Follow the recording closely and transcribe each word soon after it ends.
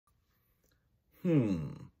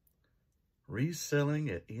Reselling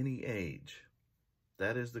at any age.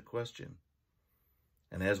 That is the question.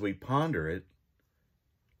 And as we ponder it,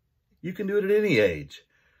 you can do it at any age.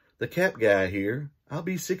 The Cap Guy here, I'll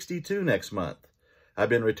be 62 next month. I've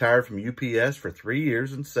been retired from UPS for 3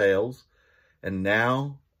 years in sales. And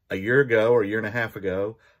now, a year ago or a year and a half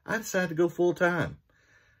ago, I decided to go full time.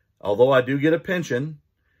 Although I do get a pension,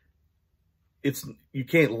 you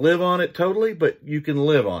can't live on it totally, but you can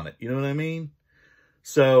live on it. You know what I mean?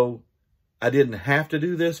 So I didn't have to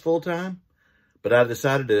do this full time, but I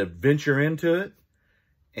decided to venture into it.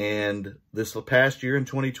 And this past year in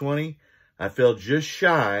 2020, I fell just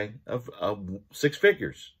shy of 6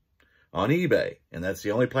 figures on eBay. And that's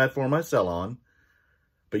the only platform I sell on.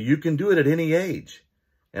 But you can do it at any age.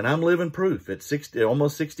 And I'm living proof. At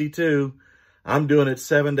almost 62, I'm doing it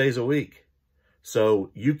 7 days a week. So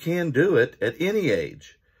you can do it at any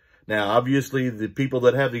age. Now, obviously, the people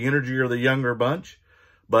that have the energy are the younger bunch.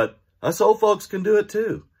 But us old folks can do it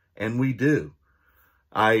too. And we do.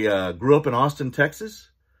 I grew up in Austin, Texas.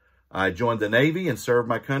 I joined the Navy and served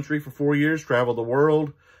my country for 4 years, traveled the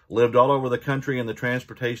world, lived all over the country in the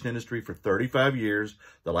transportation industry for 35 years,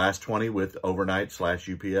 the last 20 with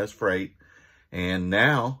overnight/UPS freight. And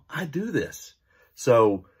now I do this.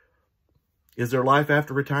 So is there life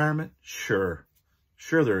after retirement? Sure.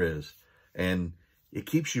 Sure there is. And it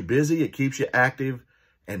keeps you busy. It keeps you active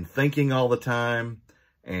and thinking all the time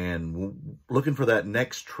and looking for that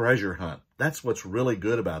next treasure hunt. That's what's really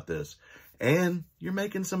good about this. And you're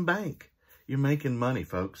making some bank. You're making money,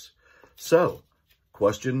 folks. So,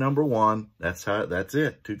 question number 1, that's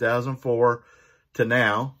it. 2004 to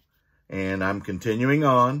now. And I'm continuing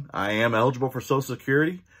on. I am eligible for Social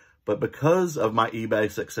Security, but because of my eBay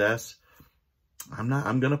success,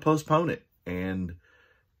 I'm going to postpone it and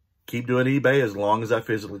keep doing eBay as long as I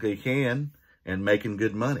physically can and making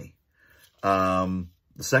good money. The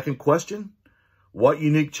second question, what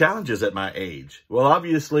unique challenges at my age? Well,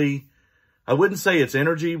 obviously, I wouldn't say it's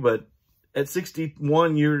energy, but at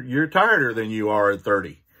 61, you're tireder than you are at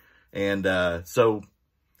 30. And so,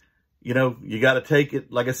 you know, you got to take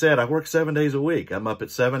it. Like I said, I work 7 days a week. I'm up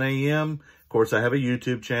at 7 a.m. Of course, I have a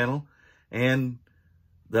YouTube channel. And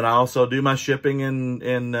then I also do my shipping and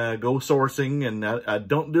go sourcing. And I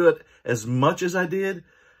don't do it as much as I did,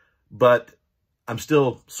 but I'm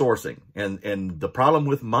still sourcing. And the problem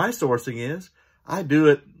with my sourcing is I do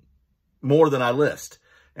it more than I list.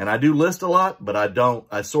 And I do list a lot, but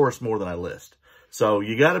I source more than I list. So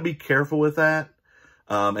you got to be careful with that.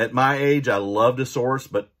 At my age, I love to source,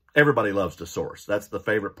 but everybody loves to source. That's the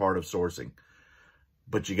favorite part of sourcing.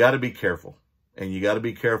 But you got to be careful. And you got to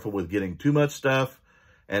be careful with getting too much stuff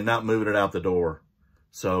and not moving it out the door.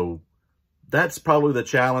 So that's probably the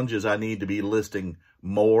challenge, is I need to be listing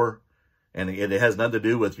more. And it has nothing to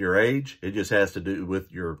do with your age. It just has to do with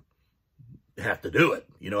you have to do it.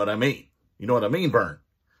 You know what I mean? You know what I mean, Vern?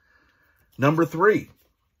 Number 3.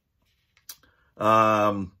 What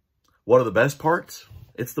are the best parts?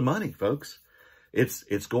 It's the money, folks.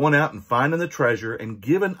 It's going out and finding the treasure and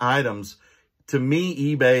giving items. To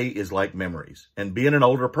me, eBay is like memories. And being an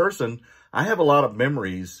older person, I have a lot of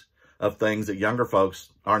memories of things that younger folks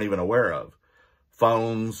aren't even aware of.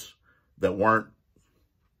 Phones that weren't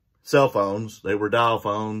cell phones. They were dial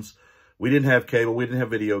phones. We didn't have cable. We didn't have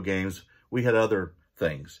video games. We had other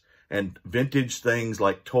things. And vintage things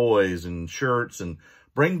like toys and shirts, and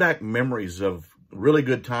bring back memories of really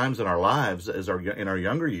good times in our lives in our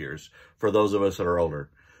younger years for those of us that are older.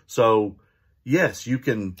 So yes, you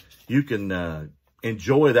can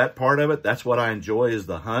enjoy that part of it. That's what I enjoy, is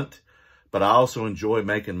the hunt, but I also enjoy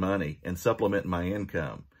making money and supplementing my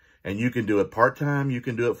income. And you can do it part-time, you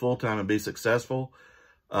can do it full-time and be successful.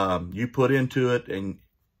 You put into it and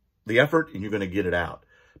the effort, and you're going to get it out.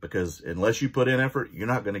 Because unless you put in effort, you're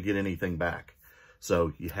not going to get anything back.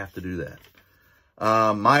 So you have to do that.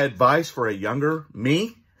 My advice for a younger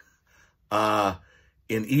me,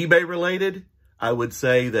 in eBay related, I would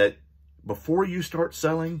say that before you start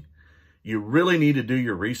selling, you really need to do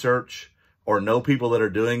your research or know people that are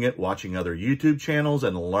doing it, watching other YouTube channels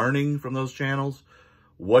and learning from those channels,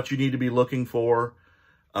 what you need to be looking for,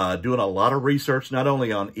 doing a lot of research, not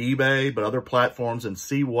only on eBay, but other platforms, and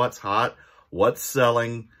see what's hot, what's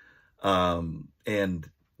selling, and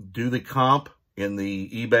do the comp in the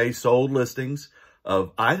eBay sold listings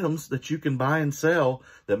of items that you can buy and sell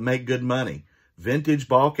that make good money. Vintage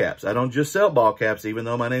ball caps. I don't just sell ball caps, even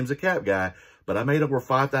though my name's the Cap Guy, but I made over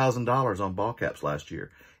 $5,000 on ball caps last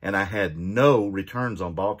year, and I had no returns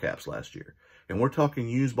on ball caps last year. And we're talking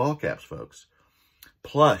used ball caps, folks.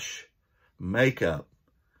 Plush, makeup,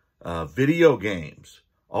 video games,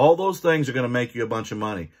 All those things are going to make you a bunch of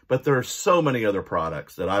money. But there are so many other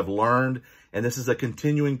products that I've learned, and this is a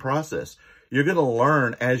continuing process. You're going to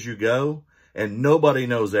learn as you go, and nobody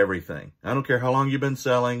knows everything. I don't care how long you've been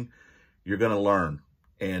selling, you're going to learn.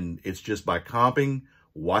 And it's just by comping,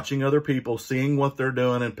 watching other people, seeing what they're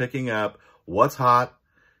doing and picking up what's hot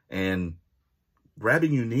and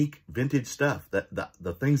grabbing unique vintage stuff,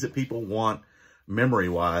 the things that people want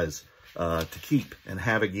memory-wise to keep and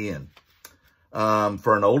have again.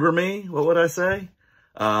 For an older me, what would I say?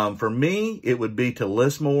 For me, it would be to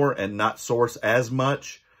list more and not source as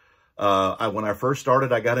much. When I first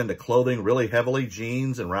started, I got into clothing really heavily,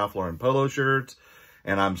 jeans and Ralph Lauren polo shirts,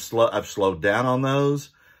 and I've slowed down on those.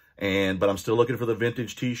 But I'm still looking for the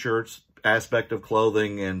vintage t-shirts aspect of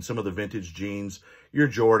clothing and some of the vintage jeans, your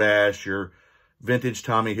Jordache, your vintage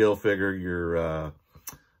Tommy Hilfiger, your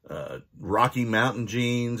Rocky Mountain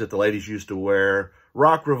jeans that the ladies used to wear,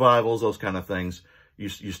 rock revivals, those kind of things. You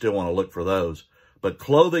still want to look for those. But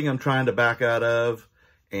clothing I'm trying to back out of,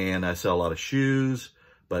 and I sell a lot of shoes.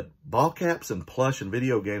 But ball caps and plush and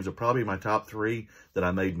video games are probably my top 3 that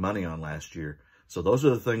I made money on last year. So those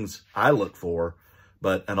are the things I look for.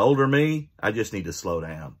 But an older me, I just need to slow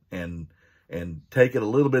down and take it a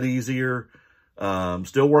little bit easier.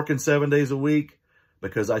 Still working 7 days a week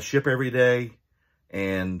because I ship every day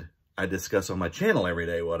and I discuss on my channel every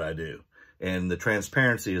day what I do. And the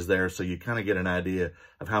transparency is there, so you kind of get an idea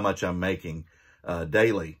of how much I'm making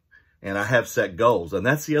daily. And I have set goals. And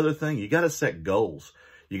that's the other thing. You got to set goals.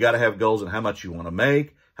 You got to have goals on how much you want to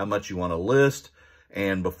make, how much you want to list.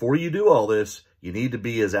 And before you do all this, you need to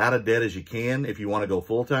be as out of debt as you can if you want to go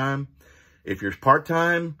full-time. If you're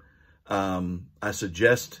part-time, I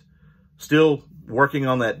suggest still working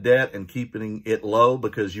on that debt and keeping it low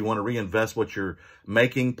because you want to reinvest what you're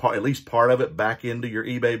making, at least part of it, back into your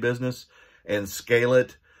eBay business and scale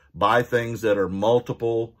it. Buy things that are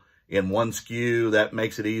multiple in one SKU. That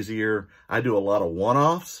makes it easier. I do a lot of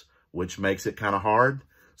one-offs, which makes it kind of hard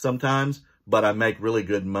sometimes, but I make really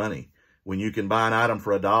good money. When you can buy an item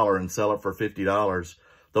for $1 and sell it for $50,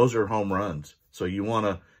 those are home runs. So you want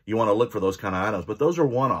to look for those kind of items, but those are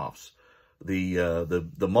one-offs. The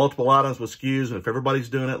multiple items with SKUs, and if everybody's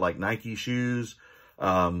doing it, like Nike shoes,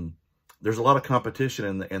 there's a lot of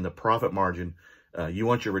competition in the profit margin. You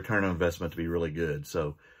want your return on investment to be really good.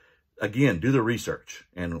 So again, do the research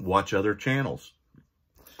and watch other channels.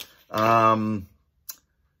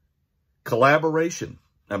 Collaboration.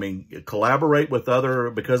 I mean, collaborate with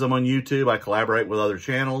because I'm on YouTube, I collaborate with other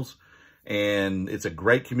channels, and it's a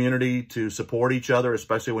great community to support each other,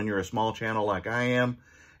 especially when you're a small channel like I am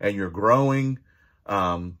and you're growing.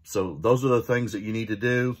 So those are the things that you need to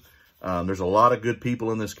do. There's a lot of good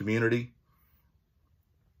people in this community.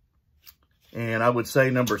 And I would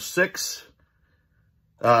say number 6,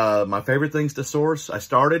 my favorite things to source.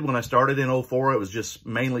 When I started in 04, it was just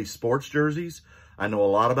mainly sports jerseys. I know a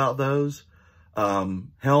lot about those.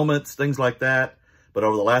 Helmets, things like that. But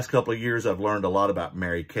over the last couple of years, I've learned a lot about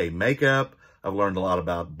Mary Kay makeup. I've learned a lot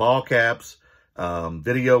about ball caps,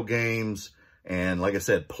 video games, and like I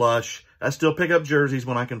said, plush. I still pick up jerseys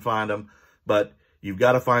when I can find them, but you've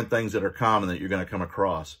got to find things that are common that you're going to come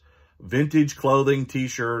across. Vintage clothing,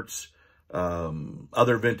 t-shirts,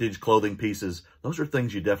 other vintage clothing pieces. Those are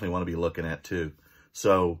things you definitely want to be looking at too.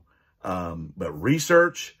 So, but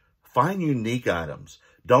research, find unique items.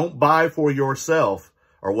 Don't buy for yourself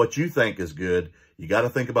or what you think is good. You got to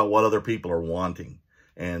think about what other people are wanting.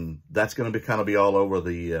 And that's going to kind of be all over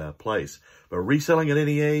the place. But reselling at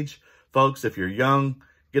any age, folks, if you're young,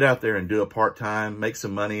 get out there and do it part-time. Make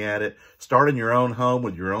some money at it. Start in your own home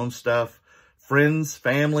with your own stuff. Friends,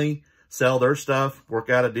 family, sell their stuff.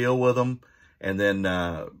 Work out a deal with them. And then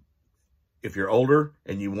if you're older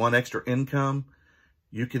and you want extra income,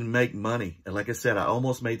 you can make money. And like I said, I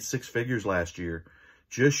almost made 6 figures last year.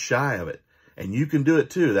 Just shy of it. And you can do it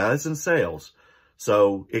too. That's in sales.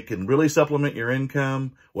 So it can really supplement your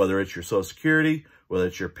income, whether it's your Social Security, whether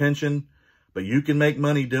it's your pension, but you can make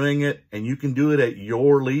money doing it, and you can do it at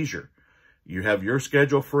your leisure. You have your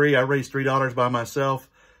schedule free. I raise $3 by myself,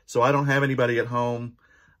 so I don't have anybody at home.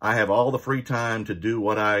 I have all the free time to do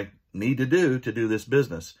what I need to do this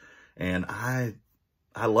business. And I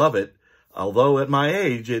love it. Although at my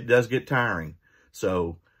age, it does get tiring.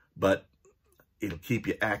 So, but it'll keep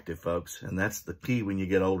you active, folks. And that's the key when you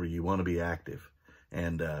get older. You want to be active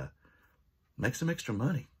and make some extra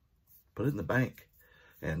money. Put it in the bank.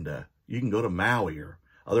 And you can go to Maui or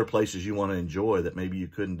other places you want to enjoy that maybe you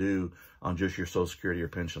couldn't do on just your Social Security or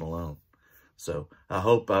pension alone. So I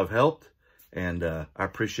hope I've helped. And I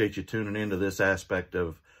appreciate you tuning into this aspect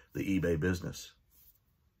of the eBay business.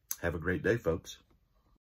 Have a great day, folks.